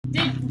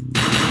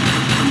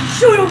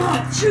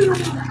Shoot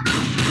him!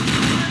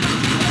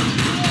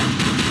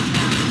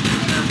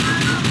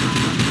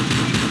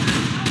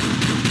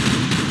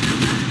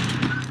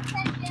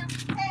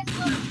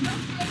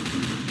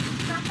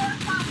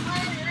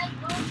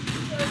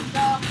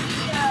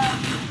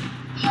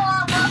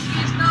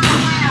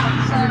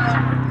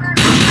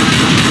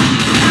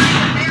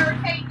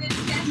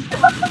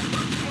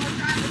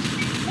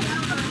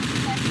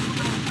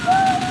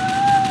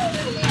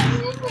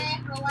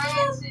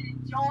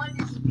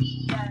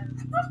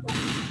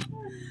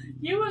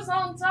 You was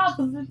on top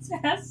of the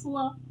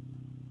Tesla.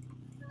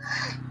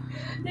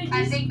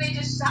 I think they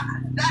just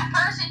that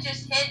person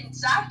just hid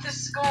inside the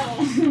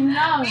school.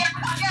 No. Yeah,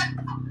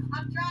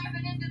 I'm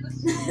driving into the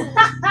school.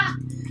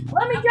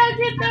 Let me go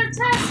get their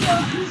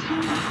Tesla.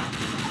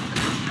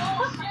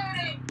 School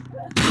shooting.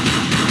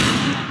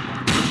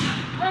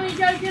 Let me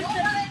go get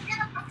their.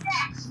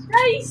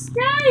 They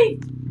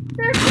escaped.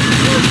 Their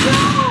Tesla's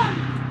gone.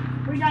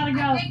 We gotta go.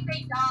 I think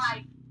they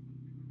died.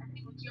 I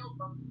think we killed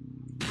them.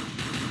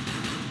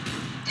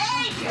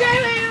 Dang!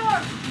 There they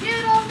are.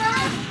 Get on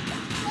that.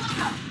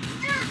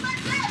 There's my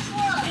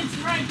Tesla. It's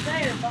right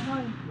there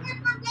behind you. Get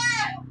them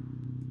down.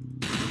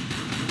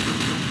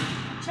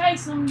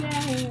 Chase them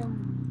down.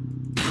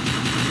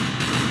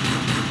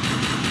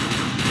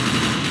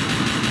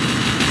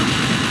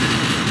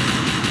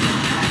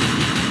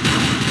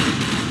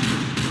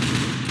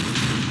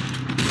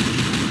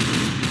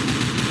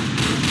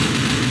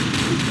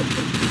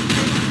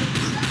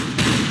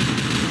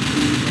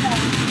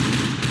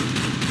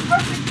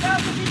 Perfect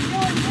time to be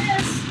doing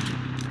this.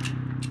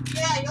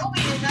 Yeah, you'll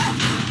be in that.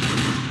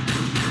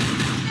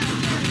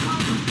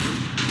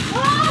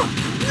 Oh!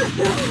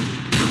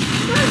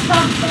 That's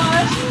not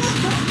fun.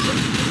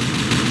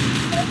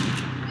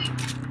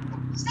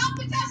 Stop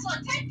the Tesla!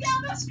 Take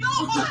down the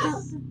school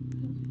bus!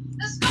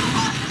 The school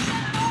bus is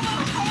sending all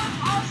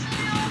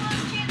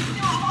those kids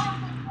to a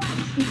horrible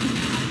place.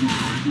 No!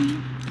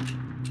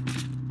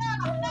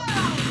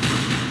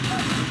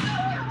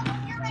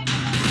 You're making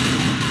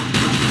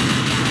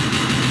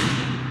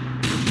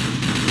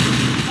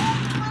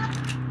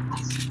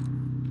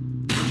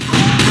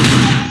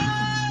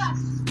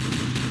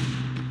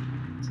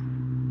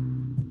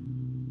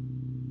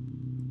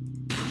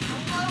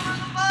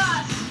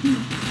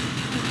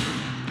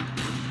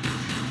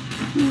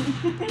Or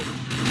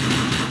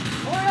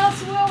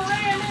else we'll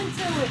ram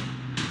into it.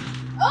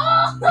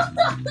 Oh!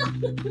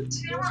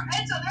 There's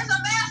a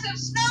massive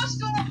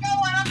snowstorm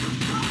going on.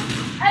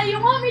 Hey, you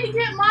want me to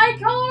get my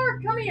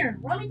car? Come here.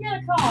 Let me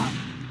get a car.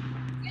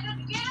 Get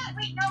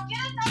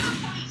another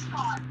police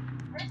car.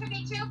 There could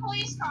be 2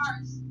 police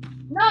cars.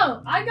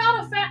 No, I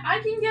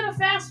can get a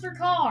faster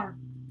car.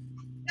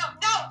 No,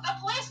 the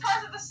police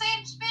cars are the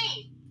same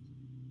speed.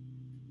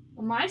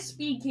 Well, my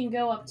speed can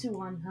go up to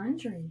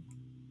 100.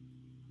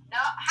 No,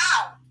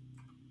 how?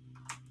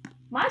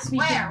 My speed.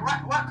 Where?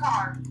 What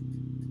car?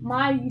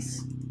 My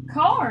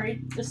car,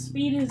 the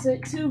speed is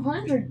at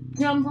 200.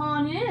 Jump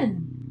on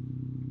in.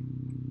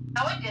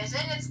 No, it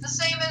isn't. It's the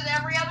same as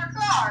every other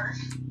car.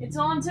 It's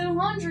on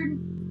 200.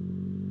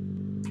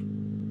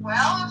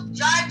 Well,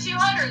 drive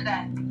 200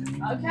 then.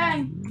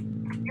 Okay.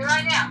 Here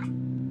right now.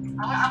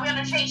 I'm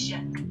gonna chase you.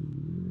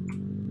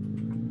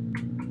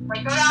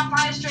 Like, go down,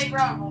 find a straight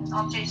road.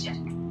 I'll chase you.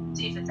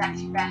 See if it's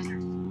actually faster.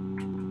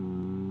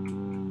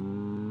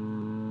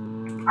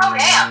 Oh,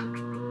 damn.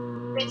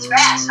 It's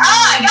fast. Oh,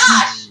 my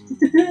gosh.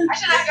 I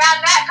should have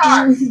gotten that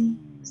car.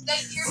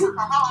 State trooper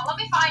car. Hold on, let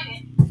me find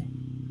it.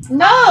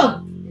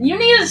 No! You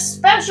need a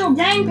special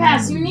game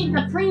pass. You need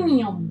the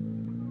premium.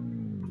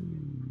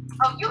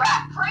 Oh, you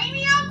got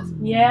premium?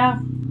 Yeah.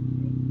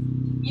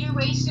 You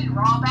wasted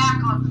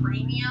rawback on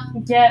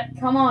premium?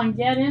 Come on,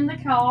 get in the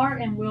car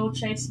and we'll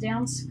chase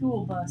down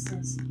school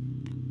buses.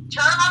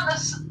 Turn on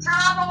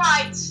the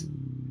lights.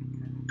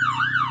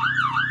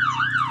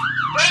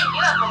 Dang,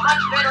 you have a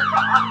much better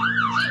car. How much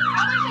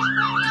is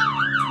premium?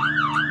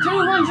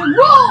 200.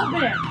 Roll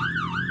bit!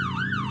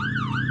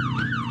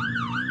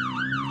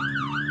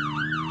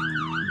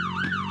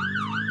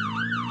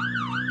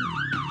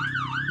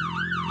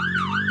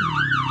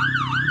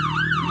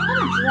 You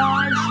wanna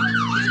drive? How much is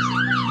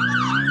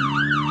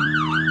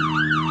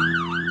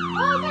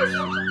Oh, there's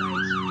some.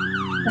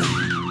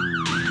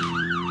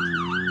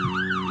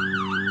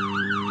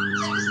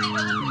 So this thing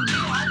goes up to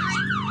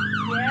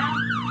 200? Yeah.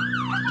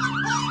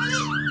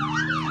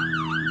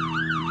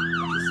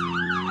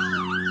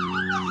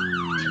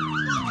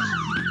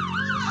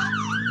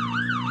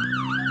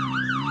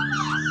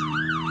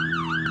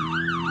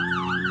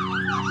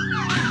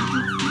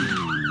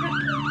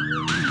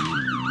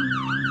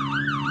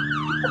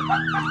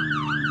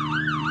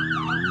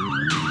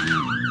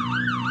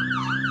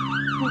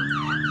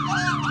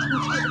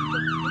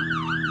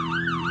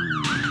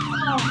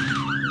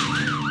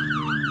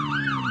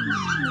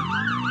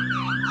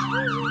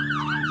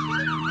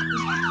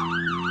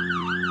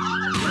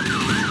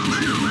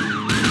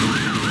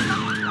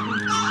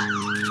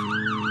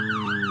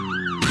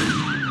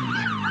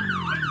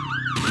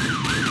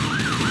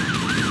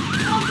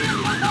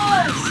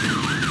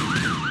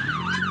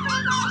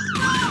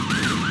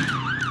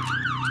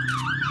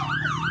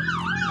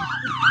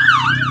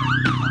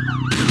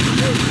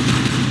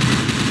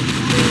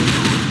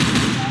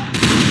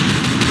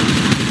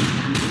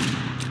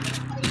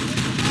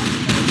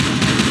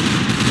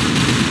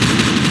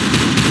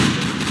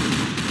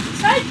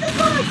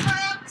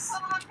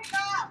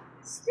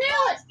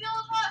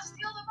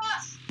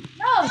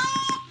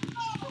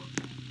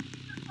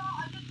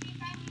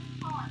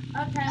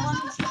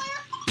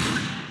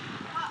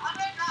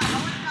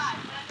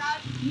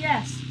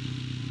 Yes.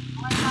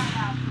 Let's find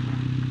out.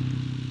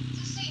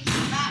 This seems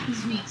max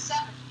speed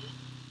 70.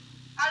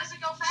 How does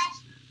it go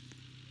faster?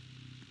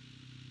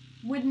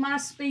 With my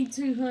speed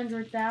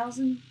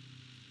 200,000.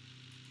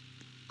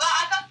 But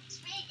I thought the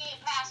speed game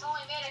pass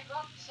only made it go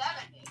up to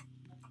 70.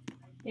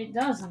 It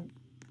doesn't.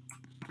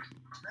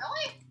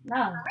 Really?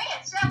 No. For me,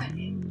 it's 70.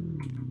 Vehicle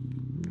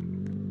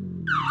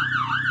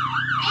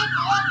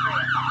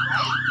upgrade,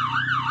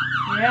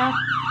 right? Yeah.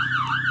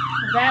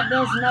 But that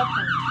does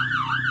nothing.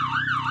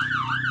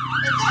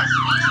 It does.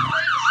 Speed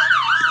upgrade to 70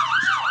 miles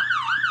an hour.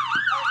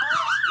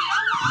 Or speed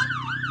unlock?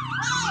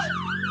 Oh,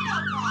 it's speed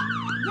unlock.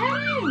 Get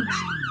in!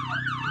 That's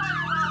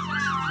 200 miles an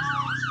hour on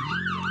all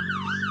street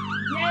vehicles.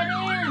 Get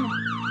in!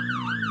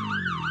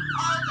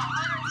 Oh, it's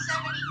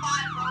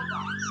 175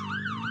 robots.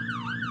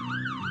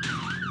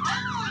 I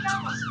don't really know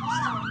what's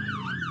smaller one.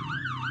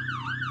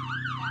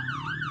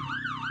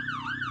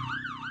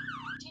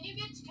 Can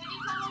you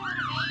come over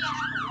to me? I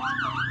have to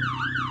walk over.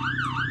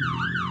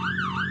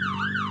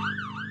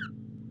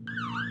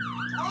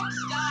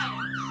 Brooks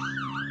Diner.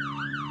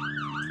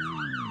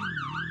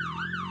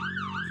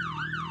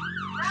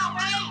 No,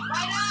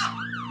 wait up!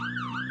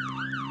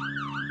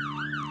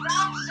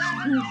 Stop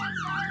 7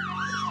 minutes out of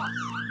the house!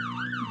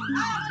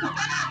 Oh, in the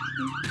back!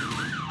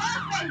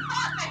 Perfect!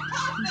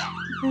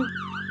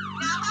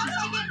 Now, how do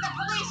I get the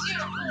police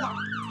uniform?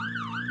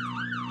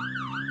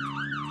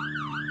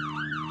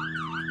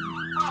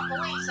 Oh,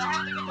 police. I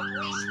have to get the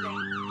police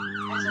thing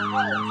as a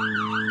role.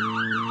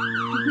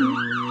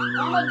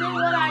 I'm gonna do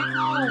what I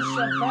call a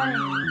shebang.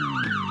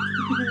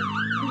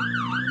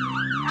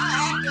 How the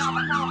heck do I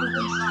become a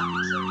police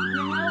officer?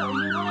 You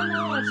wanna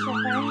know what a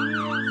shebang is?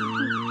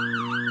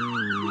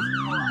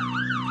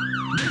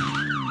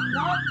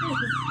 Not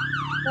this,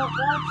 but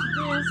watch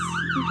this.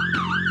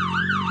 How much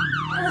did you waste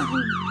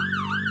on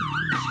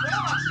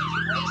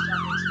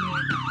this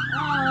game?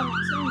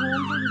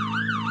 200.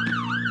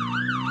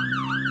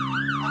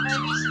 I'm gonna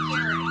be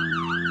security.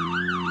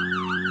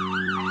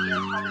 Actually,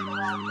 that's probably the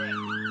wrong thing.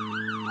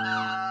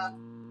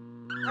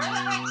 Where the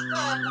heck's the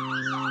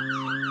police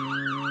officer?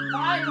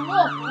 Fine,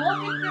 look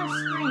at your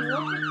screen,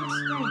 look at the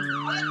screen.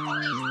 Look at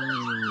police.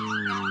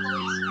 Now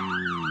police now.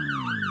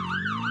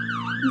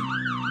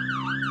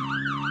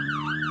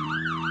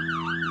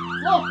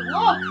 Look!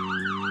 Now.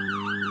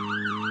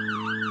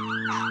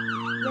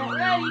 Get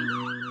ready.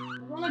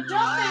 We're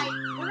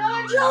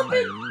gonna jump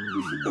it!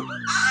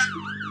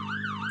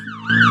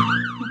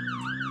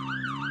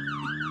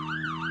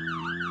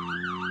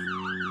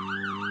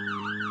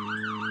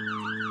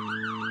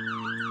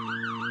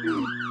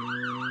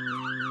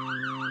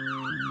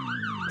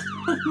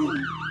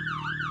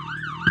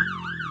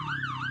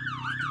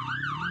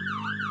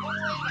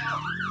 Rolling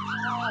out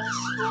all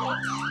school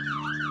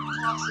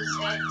bosses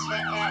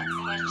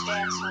and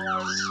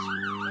chancellors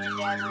and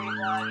everybody and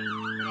everyone.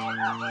 Look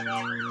at.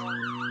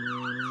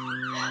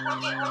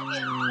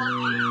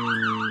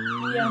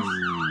 Yes.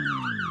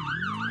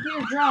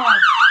 Here,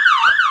 drive.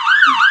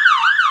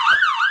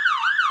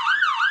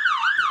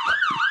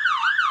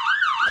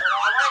 But I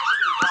want it to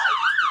be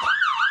right.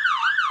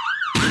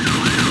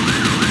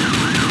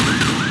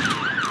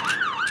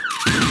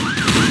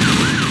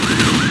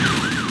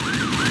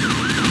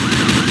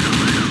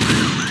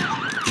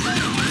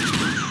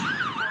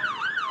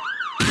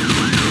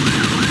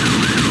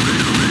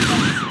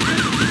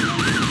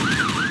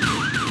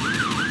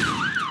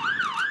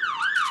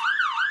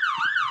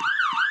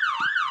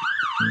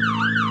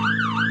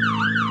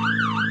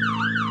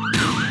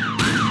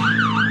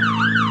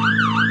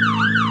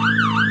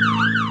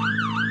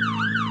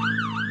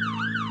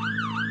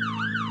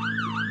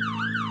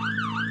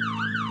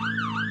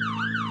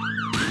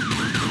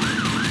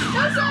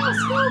 That's all,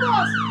 school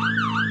bus!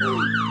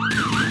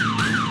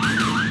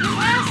 You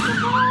asked the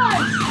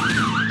boys!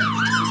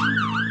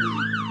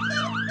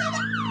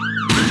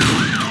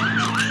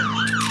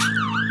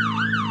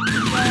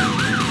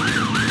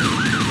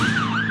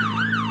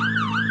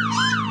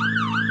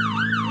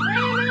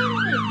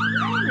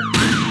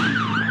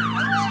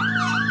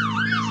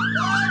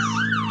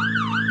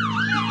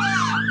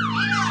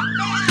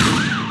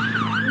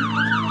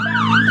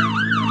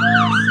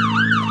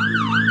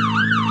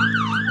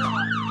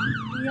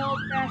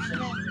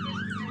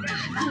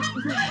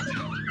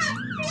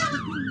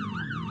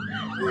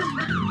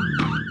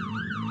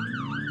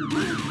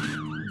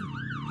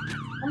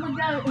 I'm gonna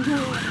go.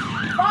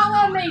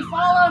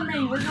 Follow me.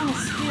 We're gonna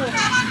steal it.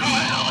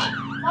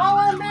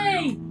 Follow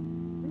me.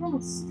 We're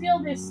gonna steal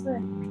this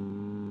thing.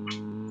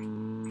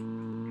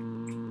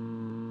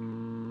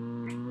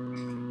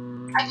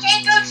 I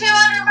can't go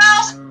 200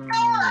 miles an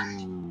hour.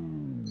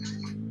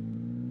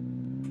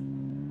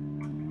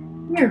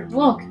 Here,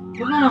 look.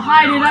 We're gonna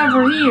hide it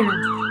over here.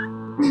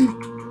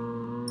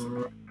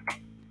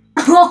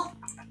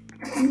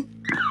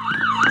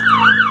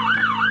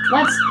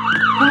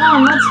 Come on,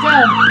 let's go.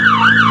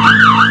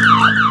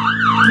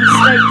 You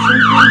state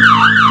trooper?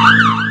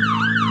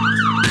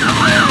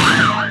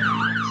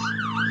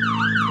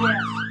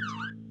 Yes.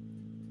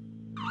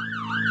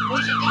 We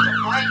should get the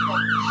break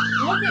book.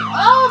 Look at,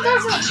 oh,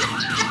 there's a,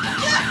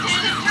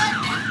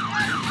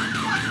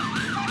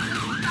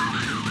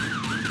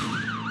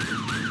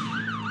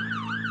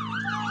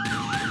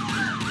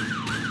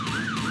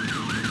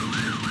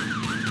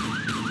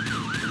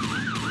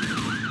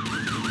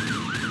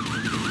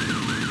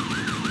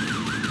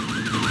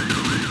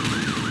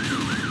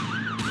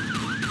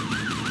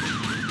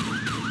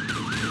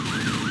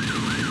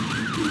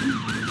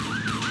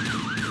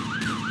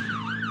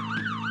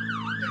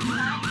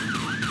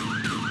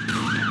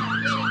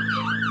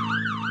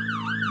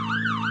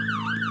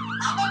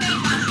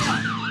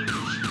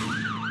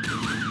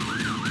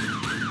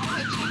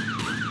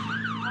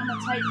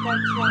 take that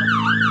truck.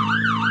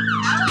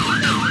 How do you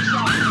make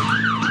yourself?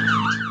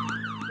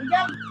 We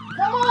got.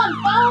 Come on,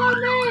 follow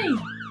me.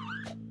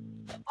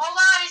 Hold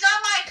on, he's on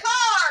my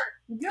car!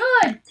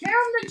 Good. Tear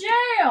him to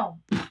jail.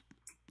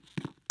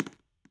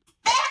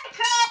 Back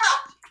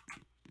up!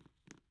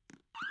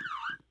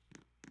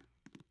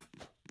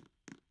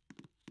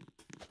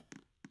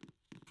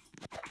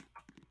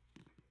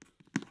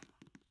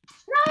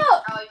 No.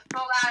 Oh, he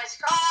pulled out his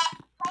car!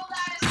 Pulled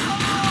out his car!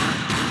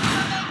 I'm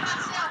gonna make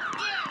myself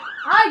mute!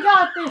 I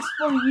got this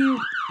for you.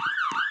 Oh,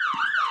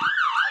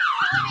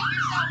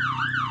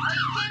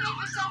 you can't make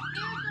yourself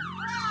mute?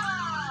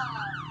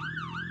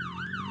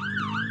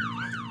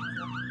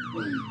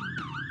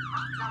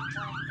 I'm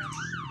playing this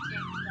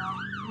game, y'all.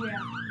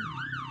 Yeah.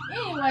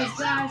 Anyways,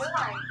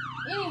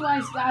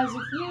 guys.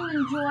 If you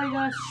enjoyed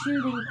us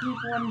shooting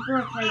people in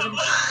Brookhaven,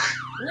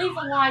 leave a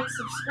like,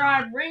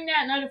 subscribe, ring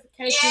that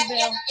notification bell.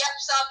 Yep,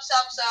 sub.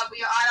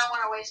 I don't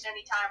want to waste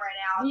any time right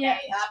now.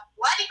 Okay, Yeah.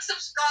 Like,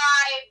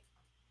 subscribe,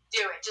 do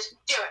it. Just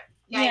do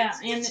it. Okay? Yeah,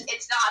 it's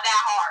not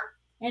that hard.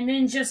 And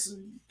then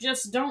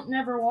just don't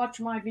never watch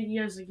my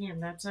videos again.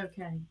 That's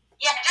okay.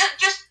 Yeah,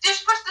 just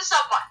push the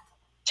sub button.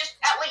 Just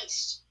at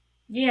least.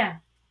 Yeah.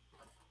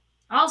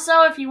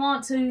 Also, if you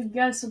want to,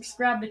 go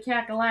subscribe to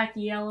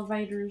Kakalaki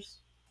Elevators.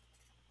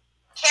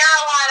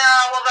 Carolina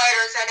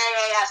Elevators and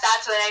AAS.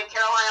 That's the name.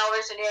 Carolina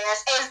Elevators and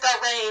AAS is the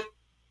name.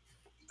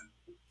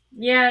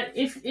 Yeah,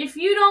 if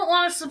you don't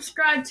want to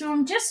subscribe to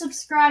him, just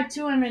subscribe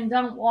to him and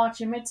don't watch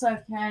him. It's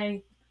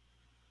okay.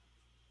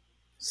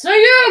 So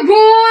yeah,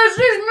 guys,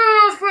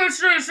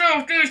 this is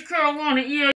Southeast Carolina EA.